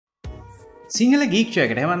සිංහල ගීක්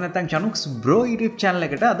එකට එහෙම නැත්නම් Chanux bro YouTube channel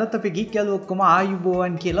එකට අදත් අපි ගීක් යාළුවෝ ඔක්කොම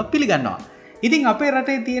ආයුබෝවන් කියලා පිළිගන්නවා. ඉතින් අපේ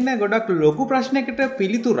රටේ තියෙන ගොඩක් ලොකු ප්‍රශ්නයකට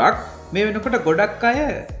පිළිතුරක් මේ වෙනකොට ගොඩක් අය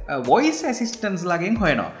voice assistants ලාගෙන්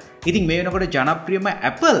හොයනවා. ඉතින් මේ වෙනකොට ජනප්‍රියම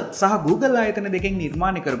Apple සහ Google ආයතන දෙකෙන්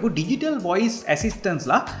නිර්මාණය කරපු digital voice assistants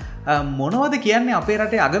ලා මොනවද කියන්නේ අපේ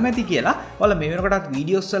රටේ අගමැති කියලා ඔයාලා මේ වෙනකොටත්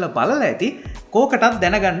වීඩියෝස් වල බලලා ඇති. කෝකටත්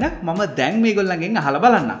දැනගන්න මම දැන් මේගොල්ලන්ගෙන් අහලා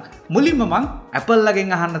බලන්නම්. මුලින්ම මම Apple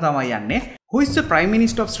ලාගෙන් අහන්න තමයි යන්නේ. Who is the Prime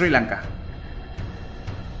Minister of Sri Lanka?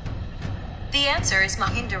 The answer is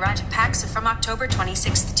Mahinda Rajapaksa from October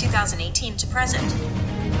 26, 2018 to present.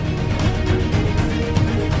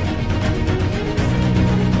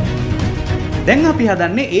 දැන් අපි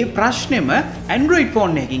හදන්නේ ඒ ප්‍රශ්නෙම Android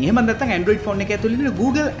phone එකකින්. එහෙම නැත්නම් Android phone එකේ ඇතුළේ ඉන්න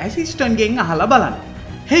Google Assistant ගෙන් අහලා බලන්න.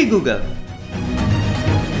 Hey Google.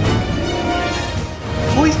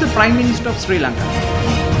 Who is the Prime Minister of Sri Lanka?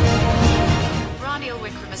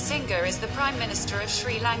 Is the Prime Minister of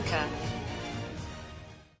Sri Lanka.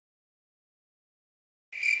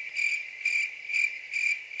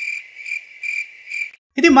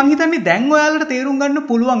 ඉතින් මං හිතන්නේ දැන් ඔයාලට තේරුම් ගන්න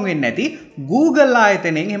පුළුවන් වෙන්නේ නැති Google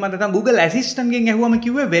ආයතනයෙන් එහෙම නැත්නම් Google Assistant ගෙන් අහුවම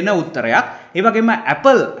කිව්වේ වෙන උත්තරයක්. ඒ වගේම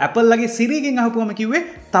Apple ලගේ Siri ගෙන් අහුවම කිව්වේ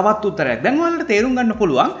තවත් උත්තරයක්. දැන් ඔයාලට තේරුම් ගන්න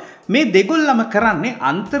පුළුවන් මේ දෙගොල්ලම කරන්නේ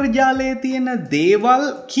අන්තර්ජාලයේ තියෙන දේවල්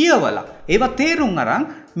කියවලා ඒවා තේරුම් අරන්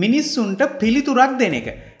මිනිස්සුන්ට පිළිතුරක් දෙන එක.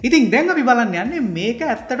 ඉතින් දැන් අපි බලන්න යන්නේ මේක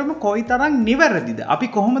ඇත්තටම කොයිතරම් නිවැරදිද? අපි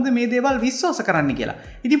කොහොමද මේ දේවල් විශ්වාස කරන්නේ කියලා.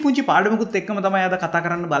 ඉතින් පුංචි පාඩමකුත් එක්කම තමයි අද කතා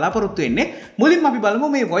කරන්න බලාපොරොත්තු වෙන්නේ. මුලින්ම අපි බලමු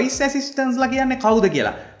මේ voice assistants ලා කියන්නේ කවුද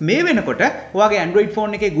කියලා. මේ වෙනකොට ඔයාගේ Android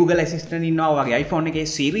phone එකේ Google Assistant ඉන්නවා, ඔයාගේ iPhone එකේ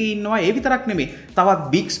Siri ඉන්නවා. ඒ විතරක් නෙමෙයි. තවත්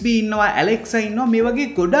Bixby ඉන්නවා, Alexa ඉන්නවා. මේ වගේ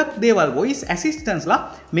ගොඩක් දේවල් voice assistants ලා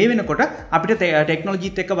මේ වෙනකොට අපිට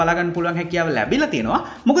ටෙක්නොලොජිත් එක්ක බලා ගන්න පුළුවන් හැකියාව ලැබිලා තියෙනවා.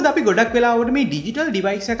 මොකද අපි ගොඩක් වෙලාවට මේ digital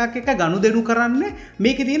device එකක් එක්ක ගනුදෙනු කරන්නේ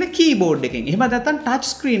මේකේ තියෙන keyboard එකෙන්. එහෙම නැත්නම් touch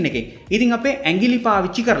screen එකෙන්. ඉතින් අපේ ඇඟිලි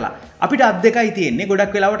පාවිච්චි කරලා අපිට අත් දෙකයි තියෙන්නේ.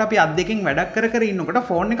 ගොඩක් වෙලාවට අපි අත් දෙකෙන් වැඩක් කර ඉන්නකොට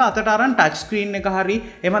ෆෝන් එක අතට අරන් touch screen එක හරි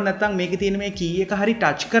එහෙම නැත්නම් මේකේ තියෙන මේ key එක හරි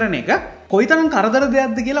touch කරන එක කොයිතරම් කරදර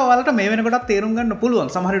දෙයක්ද කියලා ඔයාලට මේ වෙනකොටත් තේරුම් ගන්න පුළුවන්.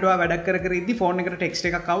 සමහර විට ඔයා වැඩක් කර ඉද්දි ෆෝන් එකට ටෙක්ස්ට්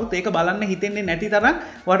එකක් ආවොත් ඒක බලන්න හිතෙන්නේ නැති තරම්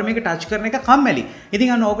ඔයාලට මේක touch කරන එක කම්මැලි.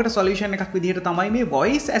 ඉතින් අන්න ඕකට solution එකක් විදිහට තමයි මේ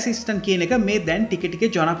voice assistant කියන එක මේ දැන් ටික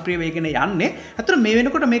ටික ජනප්‍රිය වෙගෙන යන්නේ. අතන මේ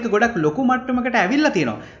වෙනකොට මේක ගොඩක් ලොකු මට්ටමකට ඇවිල්ලා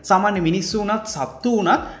තියෙනවා. සාමාන්‍ය මිනිස්සු වුණත් සත්තු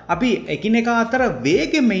වුණත් අපි එකිනෙකා අතර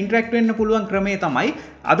වේගෙම interact වෙන්න පුළුවන් ක්‍රමය තමයි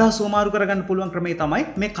අදහස් සමාරු කරගන්න පුළුවන් ක්‍රමය තමයි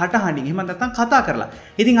මේ කටහඬින් එහෙම නැත්නම් කතා කරලා.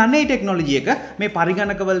 ඉතින් අන්න ඒ ටෙක්නොලොජි එක මේ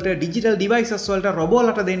පරිගණක වලට digital devices වලට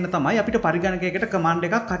රොබෝලට දෙන්න තමයි අපිට පරිගණකයකට command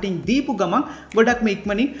එකක් කටින් දීපු ගමන් ගොඩක්ම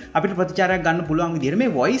ඉක්මනින් අපිට ප්‍රතිචාරයක් ගන්න පුළුවන් විදිහට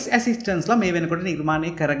මේ voice assistants ලා මේ වෙනකොට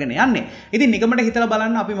නිර්මාණය කරගෙන යන්නේ. ඉතින් නිකමට හිතලා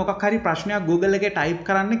බලන්න අපි මොකක් හරි ප්‍රශ්නයක් Google එකේ type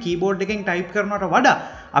කරන්න keyboard එකෙන් type කරනවට වඩා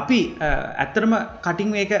අපි ඇත්තටම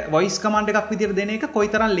කටින් මේක voice command එකක් විදිහට දෙන එක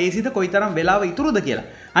කොයිතරම් ලේසිද කොයිතරම් වෙලාව ඉතුරුද කියලා.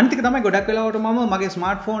 අනිත් එක තමයි ගොඩක් වෙලාවට මම මගේ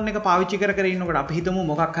ස්මාර්ට්ෆෝන් එක පාවිච්චි කර ඉන්නකොට අපි හිතමු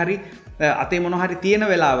මොකක් හරි අතේ මොන හරි තියෙන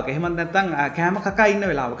වෙලාවක එහෙම නැත්නම් කැම කකා ඉන්න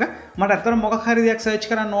වෙලාවක මට ඇත්තටම මොකක් හරි දෙයක් සර්ච්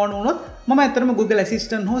කරන්න ඕන වුණොත් මම ඇත්තටම Google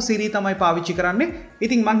Assistant හෝ Siri තමයි පාවිච්චි කරන්නේ.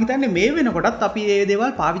 ඉතින් මං හිතන්නේ මේ වෙනකොටත් අපි මේ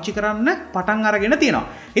දේවල් පාවිච්චි කරන්න පටන් අරගෙන තියෙනවා.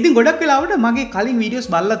 ඉතින් ගොඩක් වෙලාවට මගේ කලින් වීඩියෝස්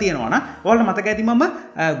බලලා තියෙනවා නම් ඔයාලට මතක ඇති මම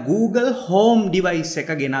Google Home device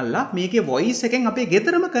එක ගෙනල්ලා මේකේ voice එකෙන් අපේ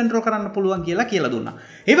ගෙදරම control කරන්න පුළුවන් කියලා දුන්නා.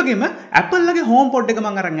 ඒ වගේම Apple ලගේ HomePod එක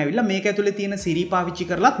මම අරන් ඇවිල්ලා මේක ඇතුලේ තියෙන Siri පාවිච්චි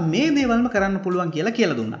කරලත් මේ දේවල්ම කරන්න පුළුවන්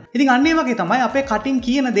කියලා දුන්නා. ඉතින් අන්න ඒ වගේ තමයි අපේ කටින්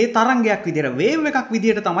කියන දේ තරංගයක් විදියට wave එකක්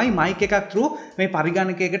විදියට තමයි mic එකක් through මේ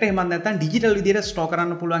පරිගණකයකට එහෙම නැත්නම් digital විදියට store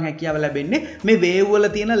කරන්න පුළුවන් හැකියාව ලැබෙන්නේ. මේ wave වල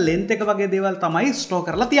තියෙන length එක වගේ දේවල් තමයි store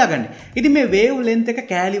කරලා තියාගන්නේ. ඉතින් මේ wave length එක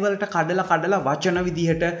කෑලි වලට කඩලා වචන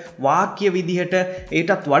විදියට වාක්‍ය විදියට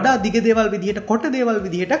ඒටත් වඩා දිග දේවල් විදියට කොට දේවල්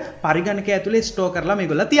විදියට පරිගණකය ඇතුලේ store කරලා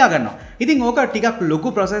මේගොල්ලෝ තියාගන්නවා. ඉතින් ඕක ටිකක්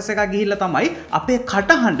ලොකු process එකක් ගිහිල්ලා තමයි අපේ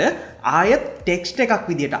කටහඬ ආයත් ටෙක්ස්ට් එකක්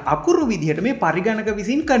විදියට අකුරු විදියට මේ පරිගණක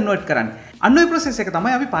විසින් කන්වර්ට් කරන්නේ. අන්න ඔය process එක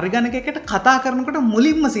තමයි අපි පරිගණකයකට කතා කරනකොට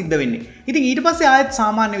මුලින්ම සිද්ධ වෙන්නේ. ඉතින් ඊට පස්සේ ආයත්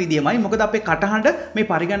සාමාන්‍ය විදියමයි. මොකද අපේ කටහඬ මේ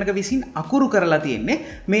පරිගණක විසින් අකුරු කරලා තියෙන්නේ.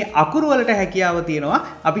 මේ අකුරු වලට හැකියාව තියෙනවා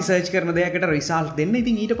අපි සර්ච් කරන දෙයකට result දෙන්න.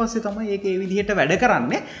 ඉතින් ඊට පස්සේ තමයි ඒක ඒ විදිහට වැඩ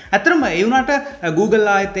කරන්නේ. ඇත්තටම ඒ වුණාට Google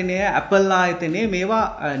ආයතනය, Apple ආයතනය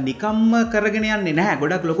මේවා නිකම්ම කරගෙන යන්නේ නැහැ.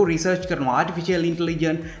 ගොඩක් ලොකු research කරනවා. artificial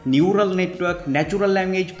intelligence, neural network, natural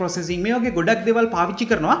language processing මේ වගේ ගොඩක් දේවල් පාවිච්චි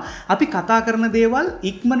කරනවා අපි කතා කරන දේවල්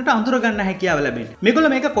ඉක්මනට අඳුර ගන්න හැකියාව ලැබෙන්නේ.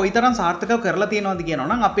 මේගොල්ලෝ මේක කොයිතරම් සාර්ථකව කරලා තියෙනවද කියනවා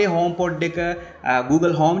නම් අපේ HomePod එක,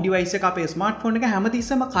 Google Home device එක, අපේ smartphone එක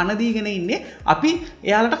හැමතිස්සෙම කන දීගෙන ඉන්නේ අපි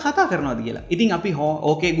එයාලට කතා කරනවද කියලා. ඉතින් අපි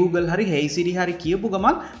okay Google හරි Hey Siri හරි කියපු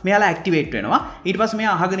ගමන් මෙයාලා activate වෙනවා. ඊට පස්සේ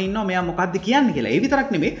මෙයා අහගෙන ඉන්නවා මෙයා මොකද්ද කියන්නේ කියලා. ඒ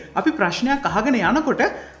විතරක් නෙමෙයි අපි ප්‍රශ්නයක් අහගෙන යනකොට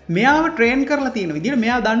මෙයාව ට්‍රේන් කරලා තියෙන විදිහට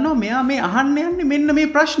මෙයා දන්නවා මෙයා මේ අහන්න යන්නේ මෙන්න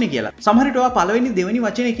මේ ප්‍රශ්නේ කියලා. සමහර විට ඔයා පළවෙනි දෙවෙනි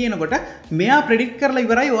වචනේ කියනකොට මෙයා ප්‍රෙඩික්ට් කරලා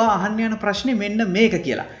ඉවරයි ඔයා අහන්න යන ප්‍රශ්නේ මෙන්න මේක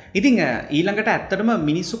කියලා. ඉතින් ඊළඟට ඇත්තටම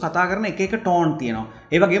මිනිස්සු කතා කරන එක එක ටෝන් තියෙනවා.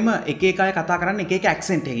 ඒ වගේම එක එක අය කතා කරන්නේ එක එක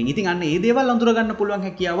ඇක්සෙන්ට් එකකින්. ඉතින් අන්න ඒ දේවල් අඳුර ගන්න පුළුවන්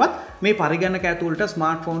හැකියාවත් මේ පරිගණක ඇතුළට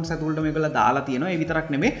ස්මාර්ට්ෆෝන්ස් ඇතුළට මේගොල්ලෝ දාලා තියෙනවා. ඒ විතරක්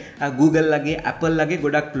නෙමෙයි Google ලගේ Apple ලගේ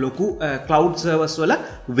ගොඩක් ලොකු cloud servers වල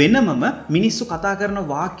වෙනමම මිනිස්සු කතා කරන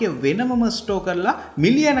වාක්‍ය වෙනමම ස්ටෝර් කරලා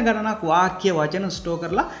මිලියන ගණනක් වාක්‍ය වචන ස්ටෝර්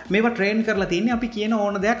කරලා මේවා ට්‍රේන් කරලා තියෙන්නේ අපි කියන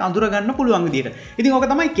ඕන දෙයක් අඳුර ගන්න පුළුවන් විදියට. ඉතින් ඕක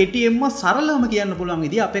තමයි කෙටියෙන්ම සරලවම කියන්න පුළුවන්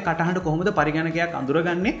විදිය අපේ කටහඬ කොහොමද පරිගණකයක්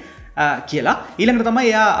අඳුරගන්නේ කියලා. ඊළඟට තමයි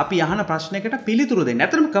එයා අපි අහන ප්‍රශ්නයකට පිළිතුරු දෙන්නේ.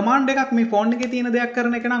 ඇත්තටම කමාන්ඩ් එකක් මේ ෆෝන් එකේ තියෙන දෙයක්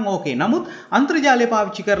කරන එක නම් ඕකේ. නමුත් අන්තර්ජාලය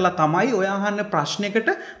පාවිච්චි කරලා තමයි ඔයා අහන ප්‍රශ්නයකට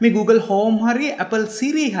මේ Google Home හරි Apple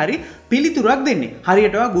Siri හරි පිළිතුරක් දෙන්නේ.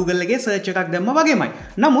 හරියට ඔයා Google එකේ සර්ච් එකක් දැම්මා වගේමයි.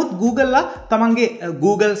 නමුත් Google ලා තමන්ගේ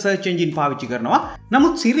Google search engine පාවිච්චි කරනවා.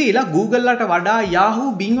 නමුත් Siri ලා Google ලට වඩා Yahoo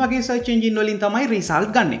Bing වගේ search engine වලින් තමයි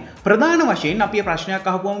රිසල්ට් ගන්නෙ. ප්‍රධාන වශයෙන් අපි ප්‍රශ්නයක්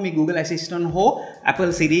අහපුවම මේ Google Assistant හෝ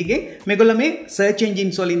Apple Siri ගේ මේගොල්ලෝ මේ search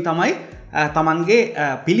engines වලින් තමයි තමන්ගේ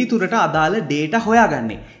පිළිතුරට අදාළ ඩේටා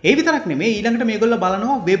හොයාගන්නේ. ඒ විතරක් නෙමෙයි ඊළඟට මේගොල්ලෝ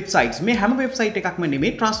බලනවා වෙබ්සයිට්ස්. මේ හැම වෙබ්සයිට් එකක්ම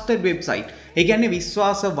නෙමෙයි ට්‍රස්ටඩ් වෙබ්සයිට්. ඒ කියන්නේ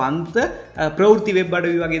විශ්වාසවන්ත ප්‍රවෘත්ති වෙබ්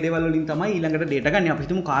අඩවි වගේ දේවල් වලින් තමයි ඊළඟට ඩේටා ගන්න. අපි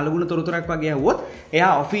හිතමු කාලගුණ තොරතුරක් වගේ ඇහුවොත්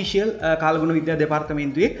එයා ඔෆිෂියල් කාලගුණ විද්‍යා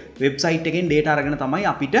දෙපාර්තමේන්තුවේ වෙබ්සයිට් එකෙන් ඩේටා අරගෙන තමයි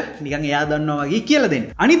අපිට නිකන් එයා දන්නවා වගේ කියලා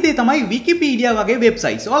දෙන්නේ. අනිත් දේ තමයි විකිපීඩියා වගේ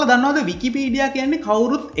වෙබ්සයිට්ස්. ඔයාලා දන්නවද විකිපීඩියා කියන්නේ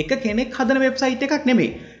කවුරුත් එක කෙනෙක් හදන වෙබ්සයිට් එකක්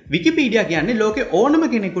නෙමෙයි. විකිපීඩියා කියන්නේ ලෝකේ ඕනම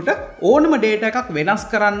කෙනෙකුට ඕනම ඩේටා එකක් වෙනස්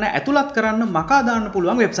කරන්න, ඇතුළත් කරන්න, මකා දාන්න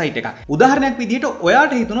පුළුවන් වෙබ්සයිට් එකක්. උදාහරණයක් විදිහට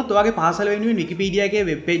ඔයාට හිතුනොත් ඔයාගේ පාසල වෙනුවෙන් විකිපීඩියා එකේ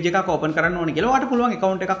වෙබ් පේජ් එකක් ඕපන් කරන්න ඕනේ කියලා ඔයාට පුළුවන්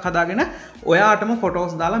account එකක් හදාගෙන ඔයාටම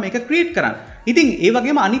ෆොටෝස් දාලා මේක ක්‍රියේට් කරන්න. ඉතින් ඒ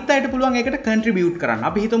වගේම අනිත් අයට පුළුවන් ඒකට කන්ට්‍රිබියුට් කරන්න.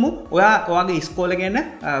 අපි හිතමු ඔයාගේ ඉස්කෝලේ ගැන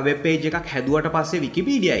වෙබ් පේජ් එකක් හැදුවට පස්සේ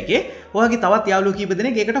විකිපීඩියා එකේ ඔයාගේ තවත් යාළුවෝ කීප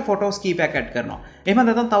දෙනෙක් ඒකට ෆොටෝස් කීපයක් ඇඩ් කරනවා. එහෙම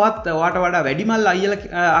නැත්නම් තවත් ඔයාට වඩා වැඩිමල්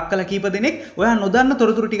අයියලා අක්කලා කීප දෙනෙක් ඔයා නොදන්න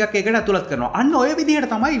තොරතුරු ටිකක් ඒකට ඇතුළත් කරනවා. අන්න ඔය විදිහට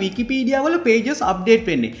තමයි විකිපීඩියා වල පේජස් අප්ඩේට්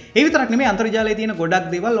වෙන්නේ. ඒ විතරක් නෙමෙයි අන්තර්ජාලයේ තියෙන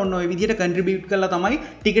ගොඩක් දේවල් ඔන්න ඔය විදිහට කන්ට්‍රිබියුට් කරලා තමයි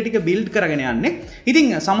ටික ටික බිල්ඩ් කරගෙන යන්නේ.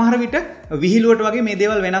 ඉතින් සමහර විට විහිළුවට වගේ මේ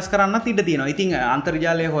දේවල් වෙනස් කරන්නත් ඉඩ තියෙනවා. ඉතින්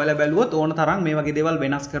අන්තර්ජාලය හොයලා බැලුවොත් ඕන තරම් මේ වගේ දේවල්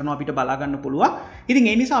වෙනස් කරනවා අපිට බලා ගන්න පුළුවන්. ඉතින්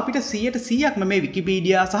ඒ නිසා අපිට 100%ක්ම මේ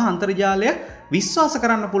විකිපීඩියා සහ අන්තර්ජාලය විශ්වාස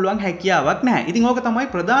කරන්න පුළුවන් හැකියාවක් නැහැ. ඉතින් ඕක තමයි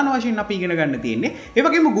ප්‍රධාන වශයෙන් අපි ඉගෙන ගන්න තියෙන්නේ. ඒ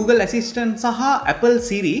වගේම Google Assistant සහ Apple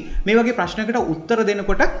Siri මේ වගේ ප්‍රශ්නකට උත්තර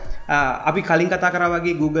දෙනකොට අපි කලින් කතා කරා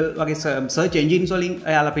වගේ Google වගේ search engines වලින්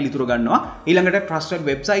එයාලා පිළිතුරු ගන්නවා. ඊළඟට trusted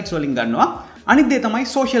websites වලින් ගන්නවා. අනිත් දේ තමයි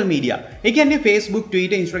social media. ඒ කියන්නේ Facebook,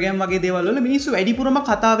 Twitter, Instagram වගේ දේවල් වල මිනිස්සු වැඩිපුරම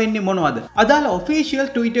කතා වෙන්නේ මොනවද? අදාළ official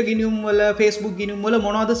Twitter ගිණුම් වල, Facebook ගිණුම් වල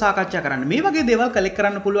මොනවද සාකච්ඡා කරන්නේ? මේ වගේ දේවල් කලෙක්ට්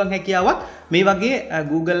කරන්න පුළුවන් හැකියාවක් මේ වගේ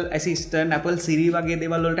Google Assistant, Apple Siri වගේ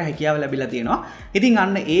දේවල් වලට හැකියාව ලැබිලා තියෙනවා. ඉතින්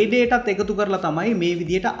අන්න ඒ ඩේටාත් එකතු කරලා තමයි මේ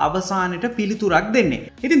විදිහට අවසානයේ පිළිතුරක් දෙන්නේ.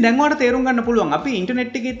 ඉතින් දැන් ඔයාලට තේරුම් ගන්න පුළුවන් අපි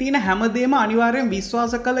ඉන්ටර්නෙට් එකේ තියෙන හැමදේම අනිවාර්යෙන්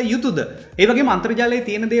විශ්වාස කළ යුතුද? ඒ වගේම අන්තර්ජාලයේ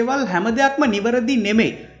තියෙන දේවල් හැම දෙයක්ම නිවැරදි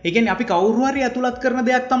නෙමෙයි. ඒ කියන්නේ අපි කවුරු හරි ඇතුළත් කරන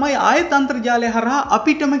දෙයක් තමයි ආයෙත් අන්තර්ජාලය හරහා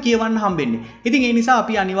අපිටම කියවන්න හම්බෙන්නේ. ඉතින් ඒ නිසා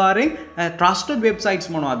අපි අනිවාර්යෙන් trusted websites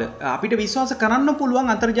මොනවද? අපිට විශ්වාස කරන්න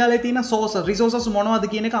පුළුවන් අන්තර්ජාලයේ තියෙන sources, resources මොනවද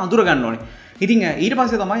කියන එක අඳුර ගන්න ඕනේ. ඉතින් ඊට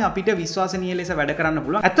පස්සේ තමයි අපිට විශ්වාසනීය ලෙස වැඩ කරන්න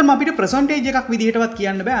පුළුවන්. ඇත්තම අපිට percentage එකක් විදිහටවත්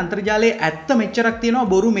කියන්න බෑ අන්තර්ජාලයේ ඇත්ත මෙච්චරක් තියෙනවා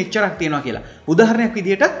බොරු මෙච්චරක් තියෙනවා කියලා. උදාහරණයක්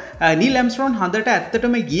විදිහට නීල් ඇම්ස්ට්‍රෝන් හඳට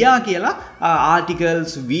ඇත්තටම ගියා කියලා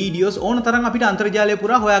ආටිකල්ස්, වීඩියෝස් ඕන තරම් අපිට අන්තර්ජාලය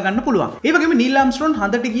පුරා හොයාගන්න පුළුවන්. ඒ වගේම නීල් ඇම්ස්ට්‍රෝන්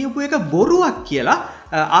හඳට ගියපු එක බොරුවක් කියලා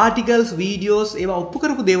ආටිකල්ස්, වීඩියෝස් ඒවා ඔප්පු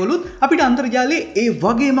කරපු දේවලුත් අපිට අන්තර්ජාලයේ ඒ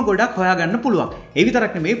වගේම ගොඩක් හොයාගන්න පුළුවන්. ඒ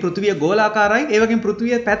විතරක් නෙමෙයි පෘථිවිය ගෝලාකාරයි, ඒ වගේම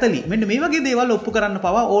පෘථිවිය පැතලි. මෙන්න මේ වගේ දේවල් ඔප්පු කරන්න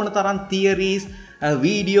පවා ඕන තරම් තියරිස්,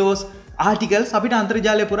 වීඩියෝස්, ආටිකල්ස් අපිට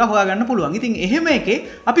අන්තර්ජාලය පුරා හොයාගන්න පුළුවන්. ඉතින් එහෙම එකේ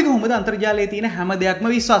අපි කොහොමද අන්තර්ජාලයේ තියෙන හැම දෙයක්ම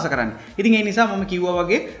විශ්වාස කරන්නේ? ඉතින් ඒ නිසා මම කිව්වා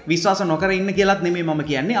වගේ විශ්වාස නොකර ඉන්න කියලාත් නෙමෙයි මම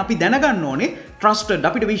කියන්නේ. අපි දැනගන්න ඕනේ trusted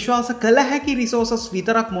අපිට විශ්වාස කළ හැකි resources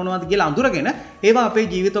විතරක් මොනවද කියලා අඳුරගෙන ඒවා අපේ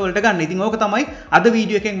ජීවිතවලට ගන්න. ඉතින් ඕක තමයි අද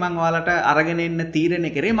වීඩියෝ එකෙන් මම ඔයාලට අරගෙන එන්න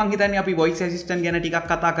තීරණය කරේ. මම හිතන්නේ අපි voice assistant ගැන ටිකක්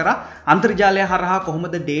කතා කරා. අන්තර්ජාලය හරහා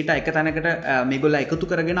කොහොමද data එක තැනකට මේගොල්ලෝ එකතු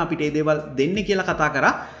කරගෙන අපිට මේ දේවල් දෙන්නේ කියලා කතා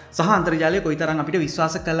කරා. සහ අන්තර්ජාලය කොයිතරම් අපිට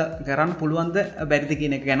විශ්වාස කරන්න පුළුවන්ද බැරිද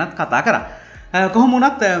කියන එක ගැනත් කතා කරා. කොහොම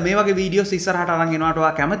වුණත් මේ වගේ වීඩියෝස් ඉස්සරහට අරන් එනවට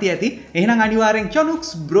ඔයා කැමති ඇති. එහෙනම් අනිවාර්යෙන්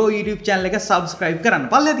Chanux Bro YouTube channel එක subscribe කරන්න.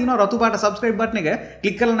 පල්ලේ තියෙනවා රතු පාට subscribe button එක.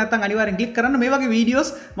 click කරලා නැත්නම් අනිවාර්යෙන් click කරන්න. මේ වගේ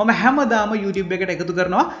වීඩියෝස් මම හැමදාම YouTube එකට එකතු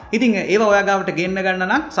කරනවා. ඉතින් ඒවා ඔයා ගාවට ගෙන්න ගන්න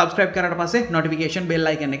නම් subscribe කරාට පස්සේ notification bell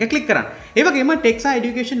icon එක click කරන්න. ඒ වගේම tech සහ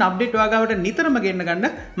education update ඔයා ගාවට නිතරම ගෙන්න ගන්න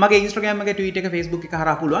මගේ Instagram එක, Twitter එක, Facebook එක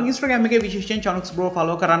හරහා පුළුවන්. Instagram එකේ විශේෂයෙන් Chanux Bro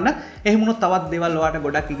follow කරන්න. එහෙම වුණොත් තවත් දේවල් ඔයාට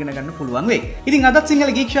ගොඩක් ඉගෙන ගන්න පුළුවන් වෙයි. ඉතින් අදත්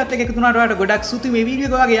සිංහල geek chat එක එකතු වුණාට ඔයාට ගොඩක් සුති. මේ වීඩියෝ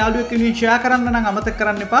එක ඔයාගේ යාළුවෙක් වෙනුවෙන් share කරන්න නම් අමතක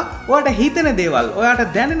කරන්න එපා. ඔයාට හිතෙන දේවල්,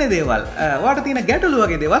 ඔයාට දැනෙන දේවල්, ඔයාට තියෙන ගැටලු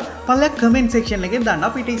වගේ දේවල් පල්ලෙක් comment section එකේ දාන්න.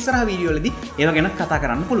 අපිට ඉස්සරහ වීඩියෝ වලදී ඒව ගැන කතා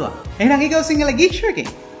කරන්න පුළුවන්. එහෙනම් ඒක සිංහල geek chat එකේ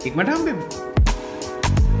ඉක්මනට හම්බෙමු.